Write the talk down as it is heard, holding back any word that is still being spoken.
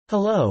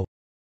Hello.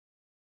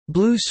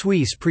 Blue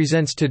Suisse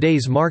presents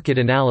today's market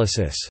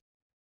analysis.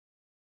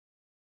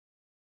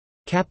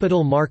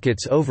 Capital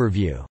Markets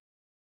Overview.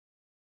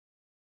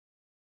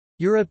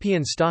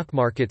 European stock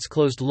markets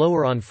closed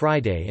lower on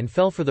Friday and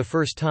fell for the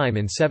first time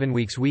in 7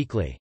 weeks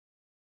weekly.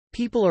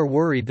 People are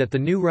worried that the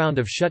new round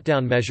of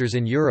shutdown measures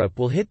in Europe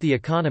will hit the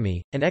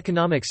economy, and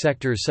economic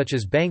sectors such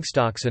as bank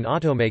stocks and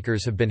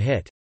automakers have been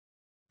hit.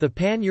 The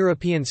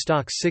Pan-European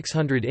Stoxx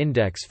 600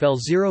 index fell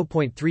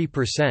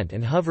 0.3%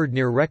 and hovered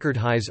near record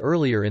highs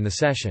earlier in the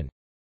session.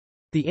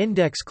 The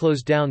index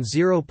closed down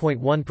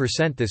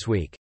 0.1% this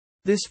week.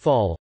 This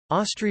fall,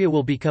 Austria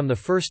will become the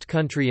first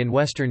country in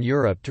Western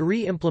Europe to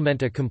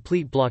re-implement a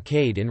complete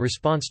blockade in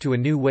response to a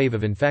new wave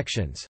of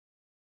infections.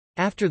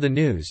 After the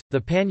news, the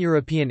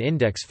Pan-European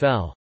index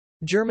fell.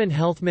 German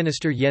Health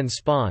Minister Jens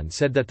Spahn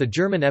said that the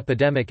German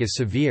epidemic is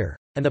severe,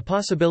 and the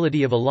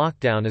possibility of a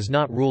lockdown is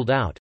not ruled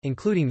out,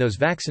 including those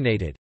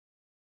vaccinated.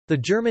 The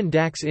German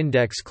DAX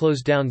index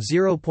closed down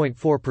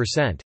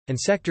 0.4%, and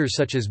sectors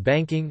such as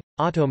banking,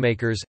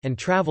 automakers, and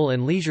travel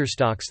and leisure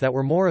stocks that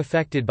were more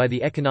affected by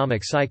the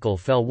economic cycle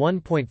fell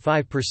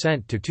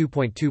 1.5% to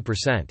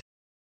 2.2%.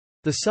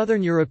 The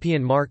southern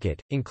European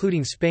market,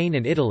 including Spain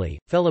and Italy,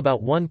 fell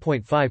about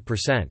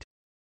 1.5%.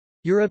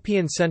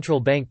 European Central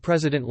Bank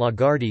President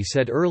Lagarde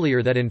said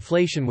earlier that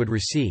inflation would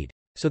recede,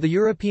 so the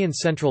European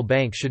Central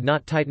Bank should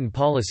not tighten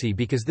policy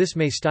because this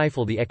may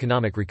stifle the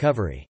economic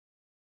recovery.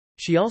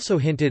 She also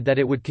hinted that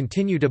it would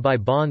continue to buy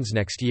bonds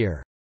next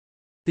year.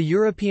 The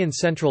European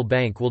Central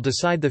Bank will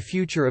decide the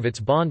future of its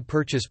bond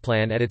purchase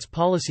plan at its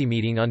policy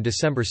meeting on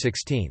December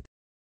 16.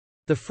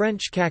 The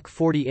French CAC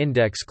 40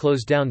 index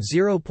closed down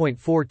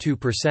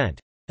 0.42%,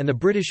 and the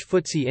British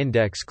FTSE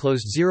index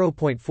closed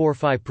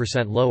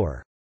 0.45%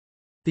 lower.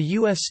 The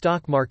U.S.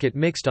 stock market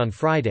mixed on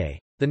Friday.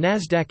 The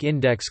Nasdaq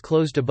index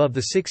closed above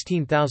the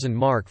 16,000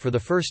 mark for the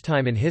first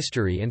time in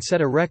history and set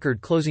a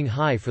record closing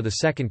high for the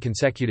second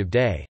consecutive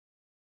day.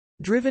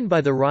 Driven by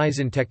the rise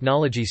in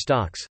technology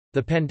stocks,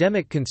 the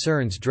pandemic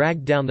concerns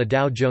dragged down the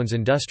Dow Jones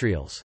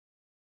Industrials.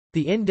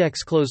 The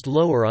index closed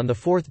lower on the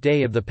fourth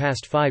day of the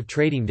past 5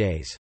 trading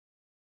days.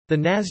 The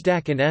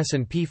Nasdaq and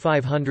S&P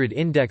 500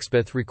 index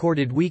both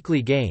recorded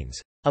weekly gains,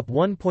 up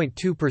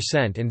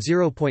 1.2% and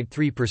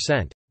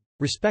 0.3%.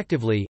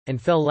 Respectively, and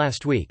fell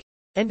last week,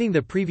 ending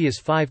the previous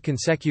 5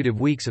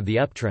 consecutive weeks of the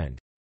uptrend.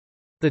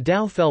 The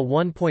Dow fell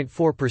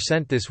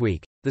 1.4% this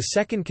week, the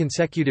second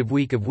consecutive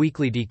week of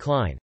weekly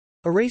decline,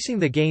 erasing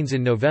the gains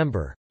in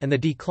November, and the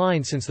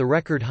decline since the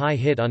record high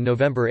hit on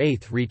November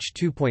 8 reached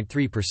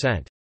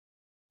 2.3%.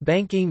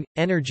 Banking,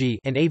 energy,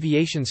 and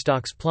aviation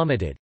stocks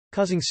plummeted,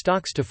 causing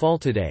stocks to fall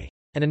today,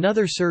 and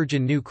another surge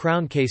in new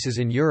crown cases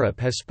in Europe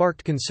has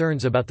sparked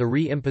concerns about the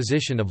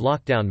re-imposition of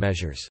lockdown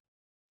measures.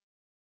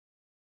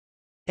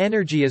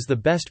 Energy is the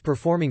best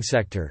performing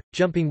sector,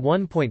 jumping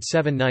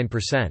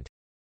 1.79%.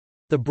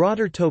 The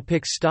broader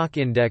Topix stock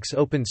index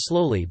opened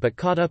slowly but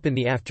caught up in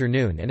the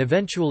afternoon and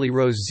eventually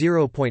rose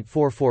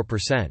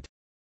 0.44%.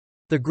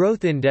 The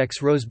growth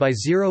index rose by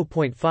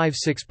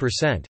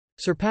 0.56%,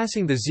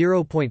 surpassing the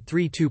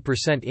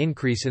 0.32%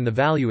 increase in the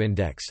value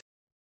index.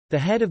 The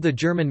head of the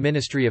German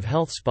Ministry of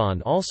Health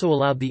Spahn also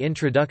allowed the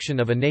introduction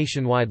of a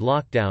nationwide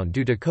lockdown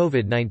due to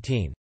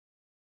COVID-19.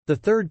 The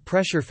third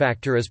pressure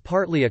factor is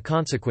partly a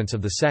consequence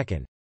of the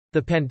second.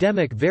 The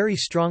pandemic very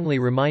strongly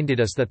reminded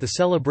us that the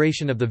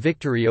celebration of the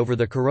victory over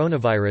the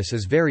coronavirus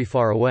is very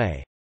far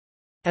away.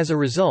 As a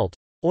result,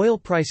 oil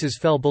prices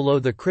fell below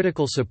the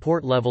critical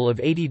support level of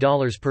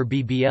 $80 per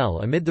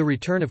bbl amid the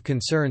return of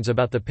concerns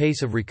about the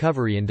pace of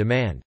recovery in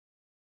demand.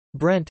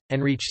 Brent,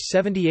 and reached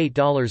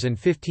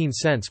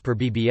 $78.15 per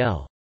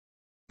bbl.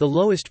 The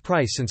lowest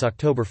price since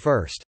October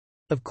 1.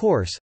 Of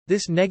course,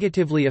 this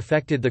negatively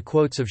affected the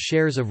quotes of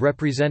shares of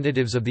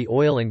representatives of the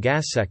oil and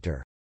gas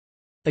sector.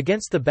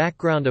 Against the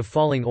background of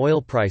falling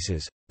oil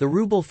prices, the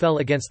ruble fell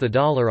against the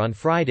dollar on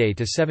Friday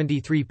to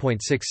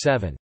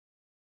 73.67.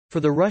 For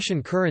the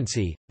Russian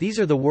currency, these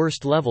are the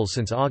worst levels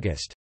since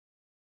August.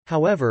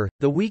 However,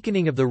 the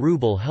weakening of the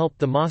ruble helped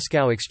the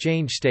Moscow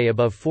exchange stay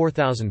above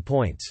 4,000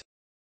 points.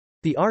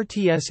 The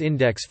RTS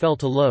index fell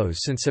to lows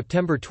since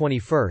September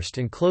 21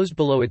 and closed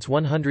below its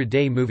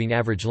 100-day moving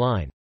average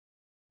line.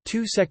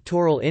 2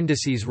 sectoral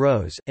indices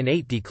rose, and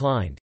 8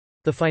 declined.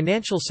 The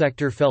financial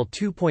sector fell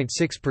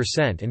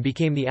 2.6% and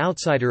became the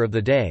outsider of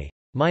the day,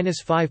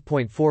 minus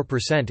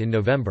 5.4% in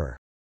November.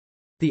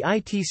 The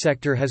IT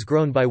sector has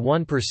grown by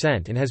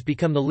 1% and has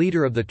become the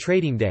leader of the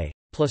trading day,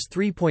 plus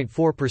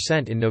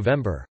 3.4% in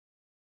November.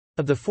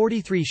 Of the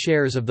 43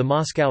 shares of the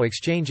Moscow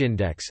Exchange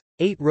Index,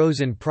 8 rose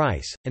in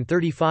price, and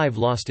 35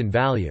 lost in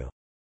value.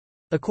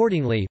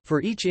 Accordingly,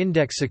 for each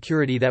index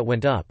security that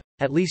went up,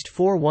 at least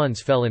 4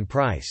 ones fell in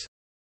price.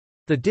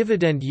 The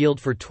dividend yield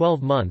for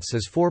 12 months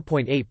is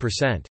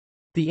 4.8%.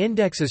 The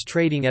index is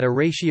trading at a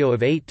ratio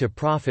of 8 to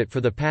profit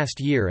for the past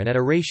year and at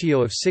a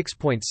ratio of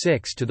 6.6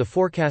 to the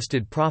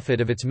forecasted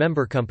profit of its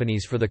member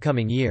companies for the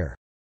coming year.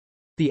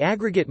 The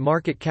aggregate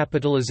market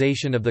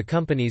capitalization of the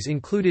companies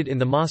included in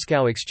the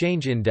Moscow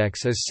Exchange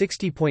Index is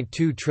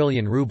 60.2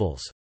 trillion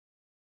rubles.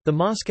 The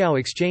Moscow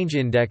Exchange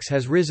Index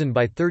has risen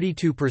by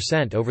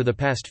 32% over the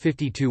past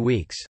 52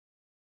 weeks.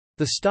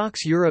 The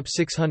Stoxx Europe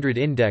 600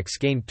 Index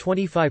gained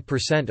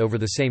 25% over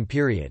the same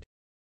period.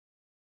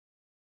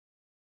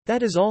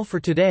 That is all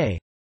for today.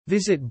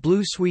 Visit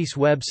Blue Suisse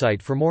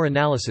website for more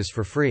analysis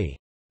for free.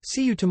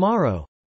 See you tomorrow.